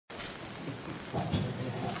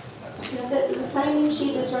the sign-in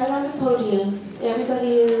sheet is right on the podium. Everybody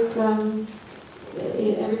is,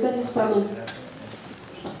 everybody's public.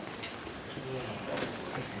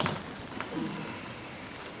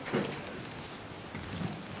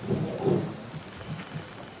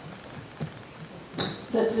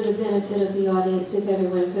 But for the benefit of the audience, if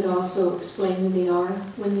everyone could also explain who they are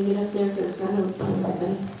when you get up there, because I don't know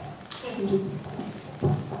everybody. Thank you.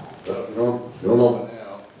 You don't know it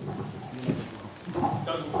now.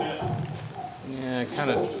 Yeah,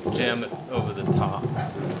 kind of jam it over the top.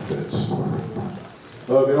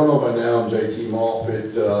 Well, if you don't know by now, I'm J.T.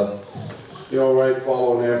 Moffett. You know, right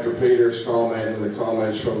following after Peter's comment and the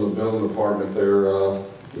comments from the building department there,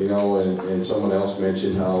 you know, and someone else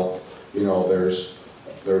mentioned how, you know,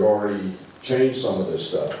 they've already changed some of this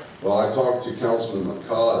stuff. Well, I talked to Councilman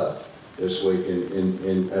Makata this week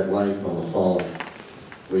at length on the phone.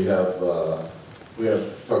 We have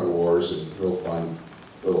tug of wars, and we'll find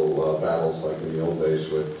little battles like in the old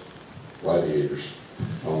days with gladiators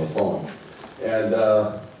on the phone. And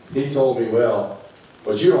he told me, well,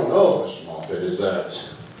 what you don't know, Mr. Moffett, is that,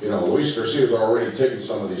 you know, Luis Garcia's already taken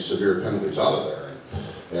some of these severe penalties out of there.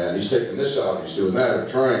 And he's taking this out, he's doing that, and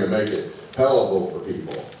trying to make it palatable for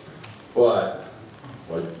people. But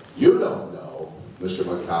what you don't know, Mr.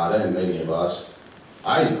 Makata and many of us,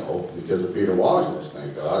 I know, because of Peter Wogsness,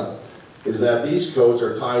 thank God, is that these codes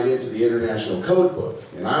are tied into the International Code Book.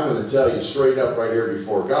 And I'm going to tell you straight up right here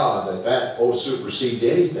before God that supersedes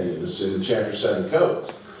anything that's in the Chapter 7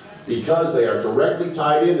 codes. Because they are directly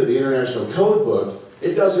tied into the International Code Book,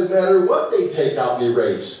 it doesn't matter what they take out and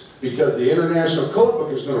erase, because the International Code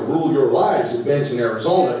Book is going to rule your lives in Benson,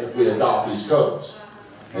 Arizona if we adopt these codes.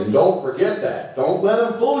 And don't forget that. Don't let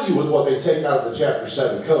them fool you with what they take out of the Chapter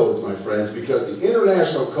 7 codes, my friends, because the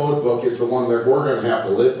International Code Book is the one that we're going to have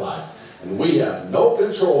to live by. And we have no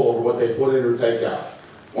control over what they put in or take out.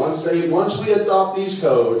 Once we adopt these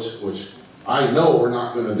codes, which I know we're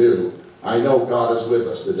not going to do, I know God is with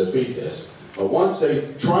us to defeat this. But once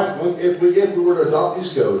they try, if we were to adopt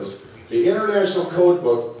these codes, the International Code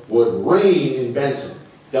Book would reign in Benson.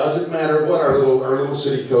 Doesn't matter what our little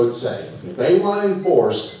city codes say. If they want to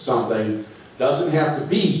enforce something, doesn't have to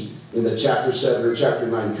be in the Chapter 7 or Chapter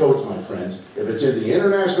 9 codes, my friends. If it's in the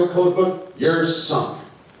International Code Book, you're sunk.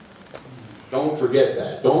 Don't forget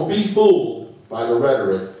that. Don't be fooled by the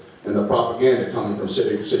rhetoric and the propaganda coming from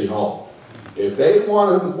City Hall. If they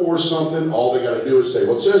want to enforce something, all they got to do is say,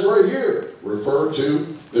 well, it says right here, refer to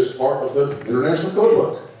this part of the International Code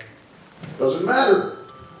Book. Doesn't matter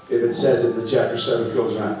if it says it in the Chapter 7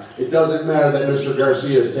 codes or not. It doesn't matter that Mr.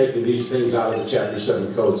 Garcia is taking these things out of the Chapter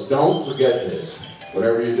 7 codes. Don't forget this,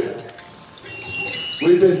 whatever you do.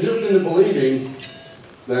 We've been duped into believing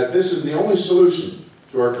that this is the only solution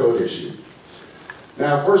to our code issue.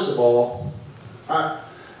 Now, first of all, I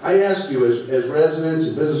ask you as residents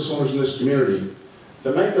and business owners in this community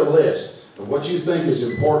to make a list of what you think is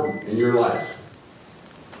important in your life.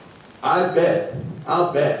 I'll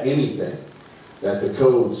bet anything that the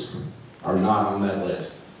codes are not on that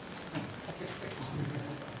list.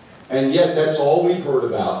 And yet that's all we've heard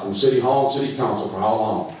about from City Hall and City Council for how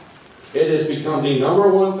long? It has become the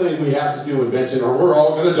 #1 thing we have to do in Benson or we're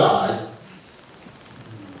all going to die.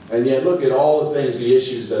 And yet look at all the things, the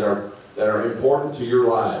issues that are important to your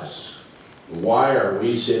lives. Why are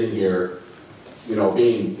we sitting here, you know,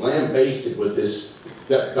 being lambasted with this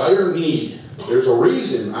dire need? There's a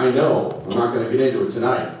reason, I know. I'm not going to get into it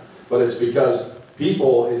tonight. But it's because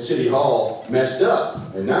people in City Hall messed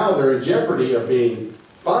up. And now they're in jeopardy of being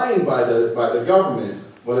fined by the government.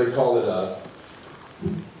 What do they call it?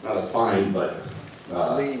 Not a fine, but...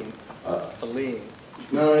 a lien. A lien.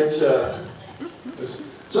 No, it's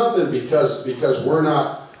something because we're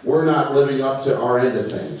not living up to our end of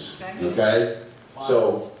things. Okay?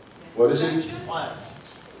 So, what is it?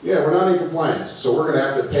 Yeah, we're not in compliance. So we're going to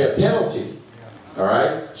have to pay a penalty. All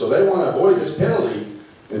right? So they want to avoid this penalty.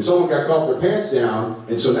 And someone got caught with their pants down,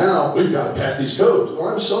 and so now we've got to pass these codes. Well,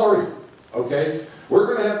 I'm sorry, okay? We're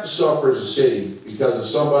going to have to suffer as a city because of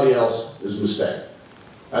somebody else's mistake.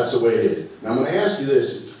 That's the way it is. Now, I'm going to ask you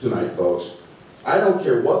this tonight, folks. I don't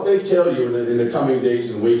care what they tell you in the coming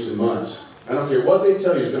days and weeks and months. I don't care what they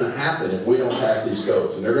tell you is going to happen if we don't pass these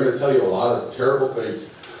codes. And they're going to tell you a lot of terrible things,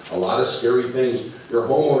 a lot of scary things. Your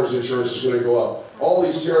homeowner's insurance is going to go up. All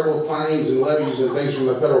these terrible fines and levies and things from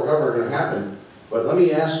the federal government are going to happen. But let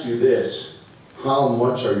me ask you this, how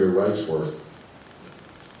much are your rights worth?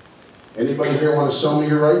 Anybody here want to sell me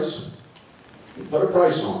your rights? Put a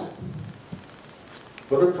price on it.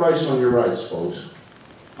 Put a price on your rights, folks.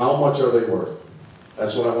 How much are they worth?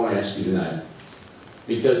 That's what I want to ask you tonight.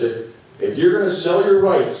 Because if you're going to sell your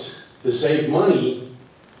rights to save money,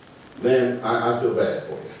 then I feel bad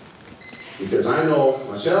for you. Because I know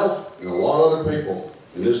myself and a lot of other people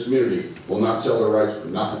in this community will not sell their rights for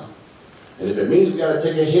nothing. And if it means we gotta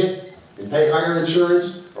take a hit and pay higher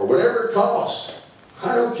insurance or whatever it costs,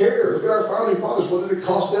 I don't care. Look at our founding fathers. What did it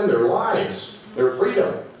cost them? Their lives, their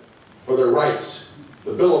freedom, for their rights.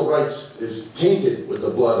 The Bill of Rights is tainted with the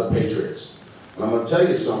blood of patriots. And I'm going to tell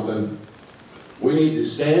you something. We need to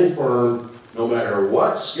stand firm no matter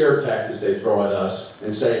what scare tactics they throw at us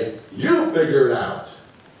and say, you figure it out.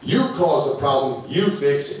 You caused the problem, you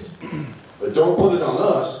fix it. But don't put it on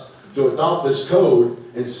us to adopt this code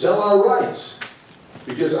and sell our rights.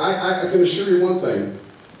 Because I can assure you one thing,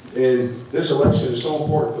 and this election is so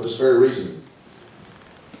important for this very reason.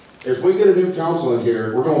 If we get a new council in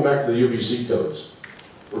here, we're going back to the UBC codes.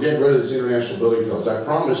 We're getting rid of this international building codes. I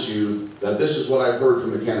promise you that this is what I've heard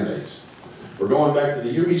from the candidates. We're going back to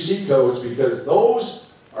the UBC codes because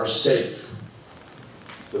those are safe.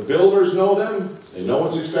 The builders know them. They know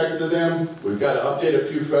what's expected of them. We've got to update a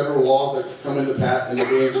few federal laws that come into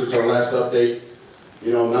being since our last update.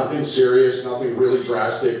 You know, nothing serious, nothing really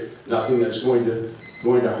drastic, nothing that's going to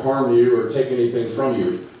harm you or take anything from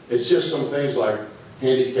you. It's just some things like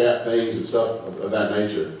handicap things and stuff of that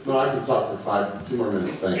nature. No, I can talk for 2 more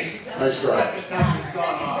minutes, thanks. Nice try.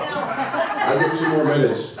 I get 2 more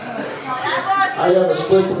minutes. I have a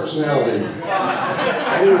split personality.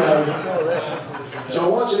 Anyway, so I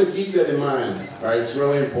want you to keep that in mind, all right? It's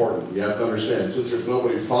really important. You have to understand, since there's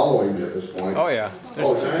nobody following me at this point. Oh yeah.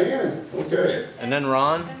 Oh, Diane, okay. And then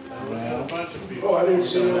Ron. Oh, I didn't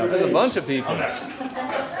see any There's a bunch of people.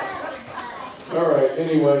 All right,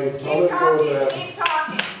 anyway, I'll let go of that.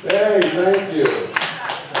 Hey, thank you.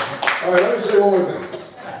 All right, let me say one more thing.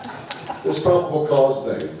 This probable cause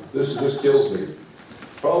thing, this kills me.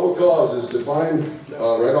 Probable cause is defined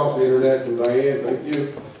right off the internet from Diane, thank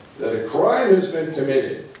you, that a crime has been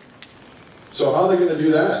committed. So how are they going to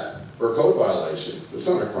do that for a code violation? It's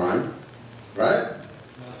not a crime, right?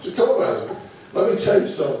 It's a code violation. Let me tell you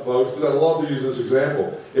something, folks, because I love to use this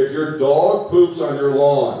example. If your dog poops on your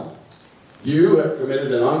lawn, you have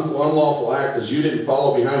committed an unlawful act because you didn't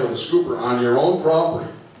follow behind with a scooper on your own property.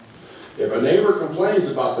 If a neighbor complains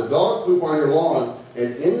about the dog poop on your lawn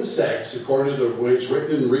and insects, according to the way it's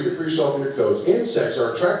written, and read it for yourself in your codes, insects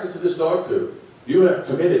are attracted to this dog poop, you have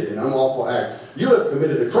committed an unlawful act. You have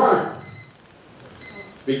committed a crime.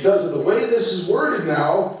 Because of the way this is worded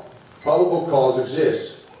now, probable cause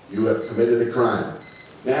exists. You have committed a crime.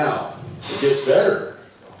 Now, it gets better.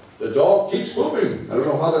 The dog keeps pooping. I don't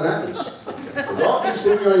know how that happens. The dog keeps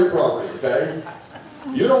pooping on your property, okay?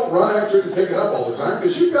 You don't run after it and pick it up all the time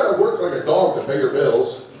because you've got to work like a dog to pay your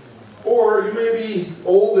bills. Or you may be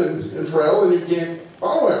old and frail and you can't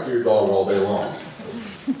follow after your dog all day long.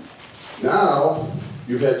 Now,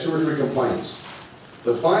 you've had 2 or 3 complaints.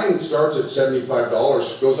 The fine starts at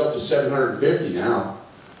 $75, goes up to $750 now.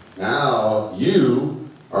 Now, you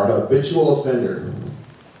are a habitual offender.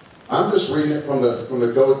 I'm just reading it from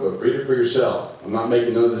the code book. Read it for yourself. I'm not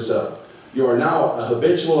making none of this up. You are now a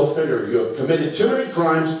habitual offender. You have committed too many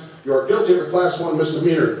crimes. You are guilty of a Class 1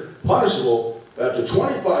 misdemeanor, punishable up to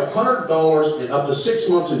 $2,500 and up to 6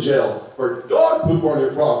 months in jail for dog poop on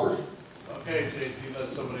your property. Okay, JT, let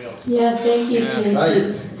somebody else. Yeah, thank you, JT. Thank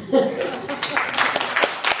you.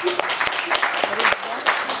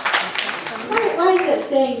 Why is that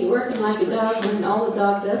saying you're working like a dog when all the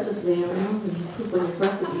dog does is lay around and poop on your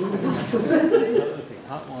property?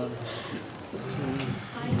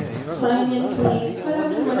 Sign in, please. What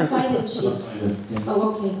happened to my sign-in sheet?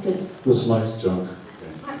 Oh, okay, good. This is my junk.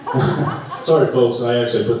 Sorry, folks. I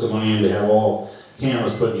actually put some money in to have all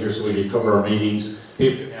cameras put in here so we could cover our meetings.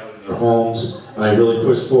 People can have it in their homes. And I really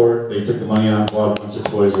pushed for it. They took the money out and bought a bunch of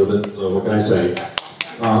toys with it. So what can I say?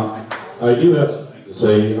 I do have something to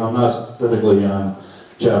say. I'm not specifically on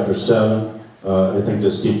Chapter 7. I think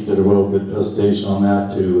that Steve did a real good presentation on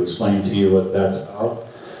that to explain to you what that's about.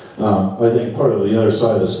 I think part of the other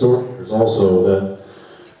side of the story is also that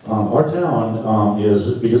our town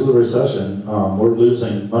is, because of the recession, we're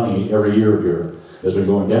losing money every year here as we're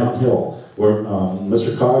going downhill.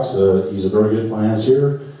 Mr. Cox, he's a very good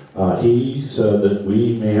financier. He said that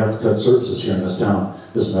we may have to cut services here in this town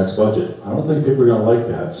this next budget. I don't think people are going to like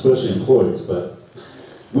that, especially employees, but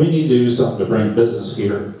we need to do something to bring business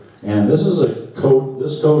here. And this is a code,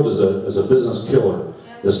 this code is a business killer.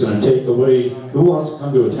 That's going to take away, who wants to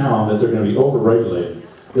come to a town that they're going to be over-regulated?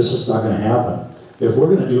 This is not going to happen. If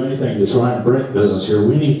we're going to do anything to try and bring business here,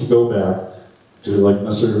 we need to go back to, like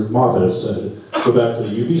Mr. Moffitt said, go back to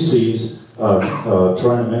the UBCs,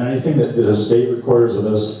 try and amend anything that the state requires of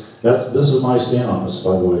us. This is my stand on this,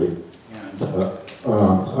 by the way. And,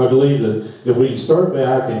 I believe that if we can start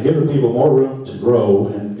back and give the people more room to grow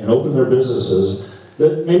and open their businesses,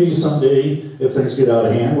 that maybe someday, if things get out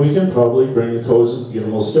of hand, we can probably bring the codes and get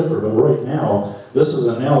them a little stiffer. But right now, this is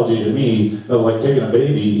an analogy to me of like taking a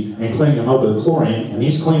baby and cleaning him up with chlorine, and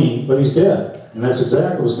he's clean, but he's dead. And that's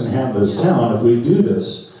exactly what's going to happen to this town if we do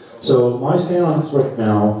this. So my stand on this right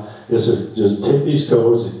now is to just take these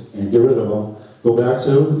codes and get rid of them, go back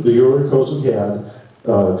to the earlier codes we had,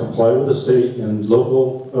 comply with the state and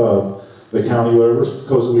local, the county, whatever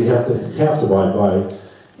codes that we have to abide by,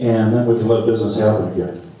 and then we can let business happen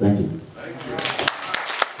again. Thank you.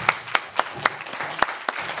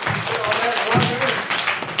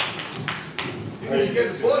 You need to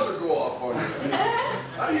get the buzzer go off on you.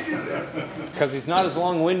 How do you do that? Because he's not as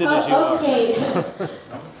long-winded as you are. Okay.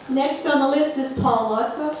 Next on the list is Paul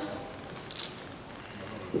Lotzoff.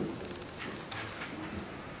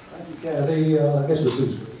 Thank you, Kathy. I guess this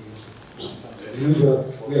is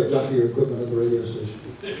we have junkier equipment at the radio station.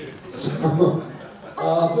 So,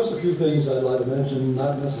 just a few things I'd like to mention,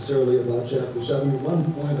 not necessarily about Chapter 7.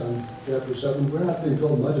 One point on Chapter 7, we're not being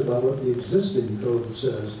told much about what the existing code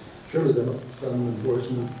says. Surely there must be some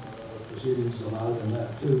enforcement proceedings allowed in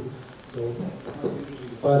that too. So it'll be interesting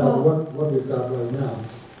to find out what we've got right now.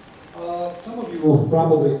 Some of you will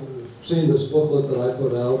probably seen this booklet that I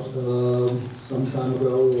put out some time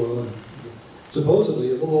ago.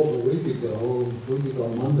 Supposedly, a little over a week ago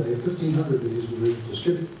on Monday, 1,500 of these were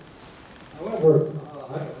distributed. However,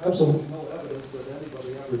 I have absolutely no evidence that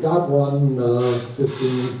anybody ever got one.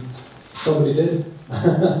 15, somebody did.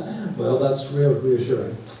 Well, that's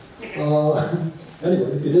reassuring.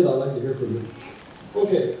 Anyway, if you did, I'd like to hear from you.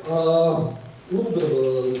 Okay, a little bit of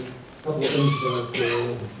a couple of things about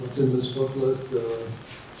what's in this booklet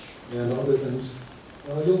and other things.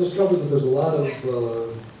 You'll discover that there's a lot of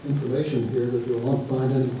information here that you won't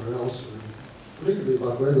find anywhere else, particularly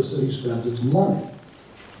about where the city spends its money.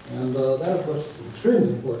 And that, of course, is an extremely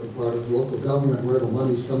important part of local government, where the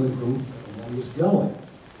money's coming from and where the money's going.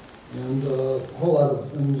 And a whole lot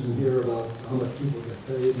of things in here about how much people get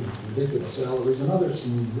paid and ridiculous salaries, and others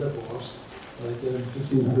some rip-offs, like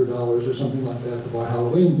 $1,500 or something like that to buy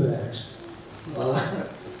Halloween bags.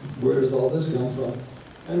 Where does all this come from?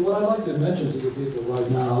 And what I'd like to mention to you people right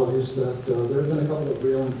now is that there have been a couple of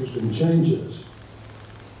real interesting changes.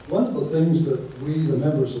 One of the things that we, the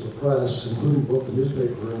members of the press, including both the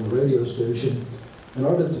newspaper and the radio station, in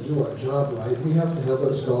order to do our job right, we have to have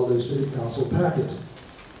what is called a city council packet.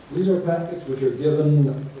 These are packets which are given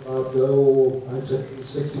about, I'd say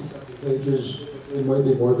 60, 70 pages,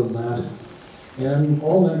 maybe more than that. And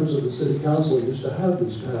all members of the city council used to have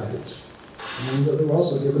these packets. And they were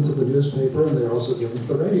also given to the newspaper, and they were also given to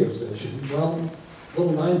the radio station. Well, a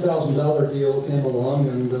little $9,000 deal came along,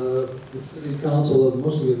 and the city council,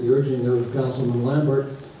 mostly at the urging of Councilman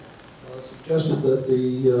Lambert, suggested that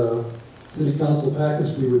the city council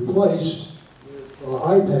packets be replaced with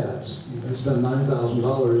iPads. They spent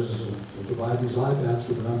 $9,000 to buy these iPads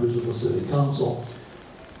for the members of the city council.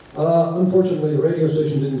 Unfortunately, the radio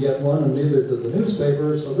station didn't get one, and neither did the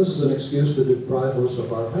newspaper, so this is an excuse to deprive us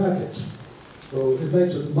of our packets. So it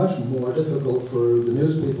makes it much more difficult for the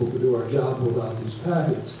news people to do our job without these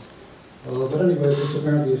packets. But anyway, this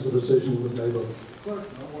apparently is the decision we made of no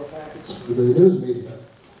more packets for the news media.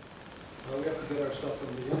 We have to get our stuff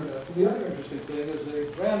from the internet. And the other interesting thing is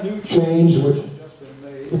a brand new change which has just been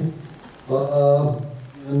made.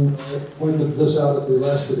 And I pointed this out at the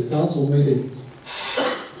last city council meeting.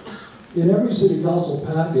 In every city council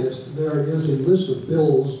packet, there is a list of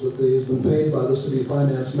bills that have been paid by the city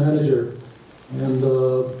finance manager. And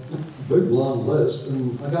a big, long list,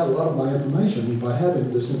 and I got a lot of my information by having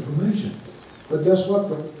this information. But guess what?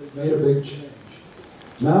 It made a big change.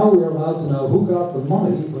 Now we're allowed to know who got the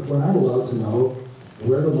money, but we're not allowed to know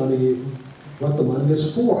where the money, what the money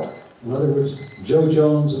is for. In other words, Joe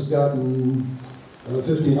Jones has gotten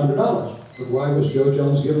 $1,500. But why was Joe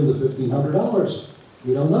Jones given the $1,500?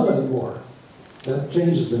 We don't know anymore. That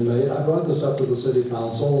change has been made. I brought this up to the city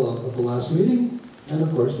council at the last meeting, and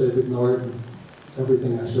of course they've ignored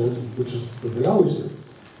everything I said, which is what they always do.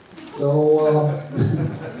 So,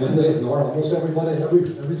 and they ignore almost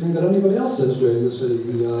everything that anybody else says during the city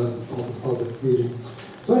public meeting.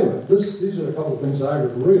 So anyway, these are a couple of things I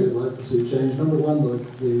would really like to see change. Number one,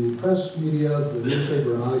 the press media, the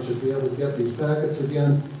newspaper, and I should be able to get these packets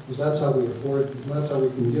again, because that's how we afford, that's how we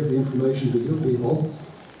can give the information to you people.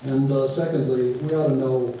 And secondly, we ought to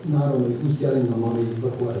know not only who's getting the money,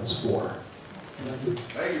 but what it's for. Thank you.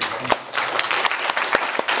 Thank you.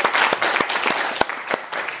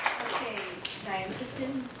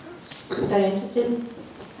 Diane Tipton.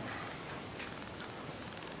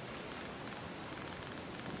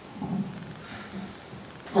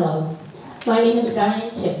 Hello, my name is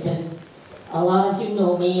Diane Tipton. A lot of you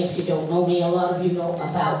know me. If you don't know me, a lot of you know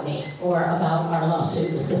about me or about our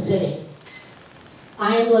lawsuit with the city.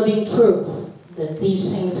 I am living proof that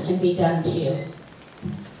these things can be done to you.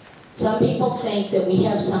 Some people think that we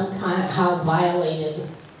have somehow violated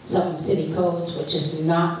some city codes, which is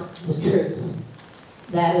not the truth.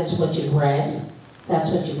 That is what you've read, that's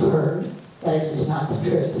what you've heard, but it is not the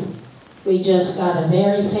truth. We just got a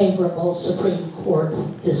very favorable Supreme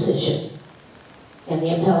Court decision, and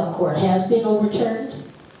the appellate court has been overturned.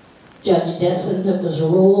 Judge Benson, it was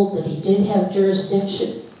ruled that he did have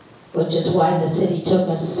jurisdiction, which is why the city took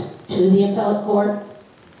us to the appellate court,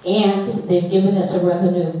 and they've given us a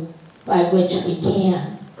revenue by which we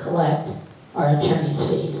can collect our attorney's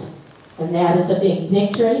fees. And that is a big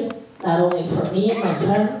victory, not only for me and my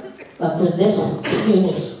son, but for this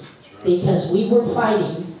community, because we were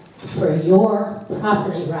fighting for your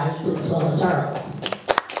property rights as well as our own.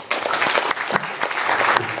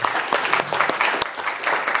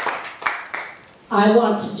 I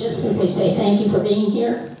want to just simply say thank you for being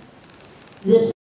here. This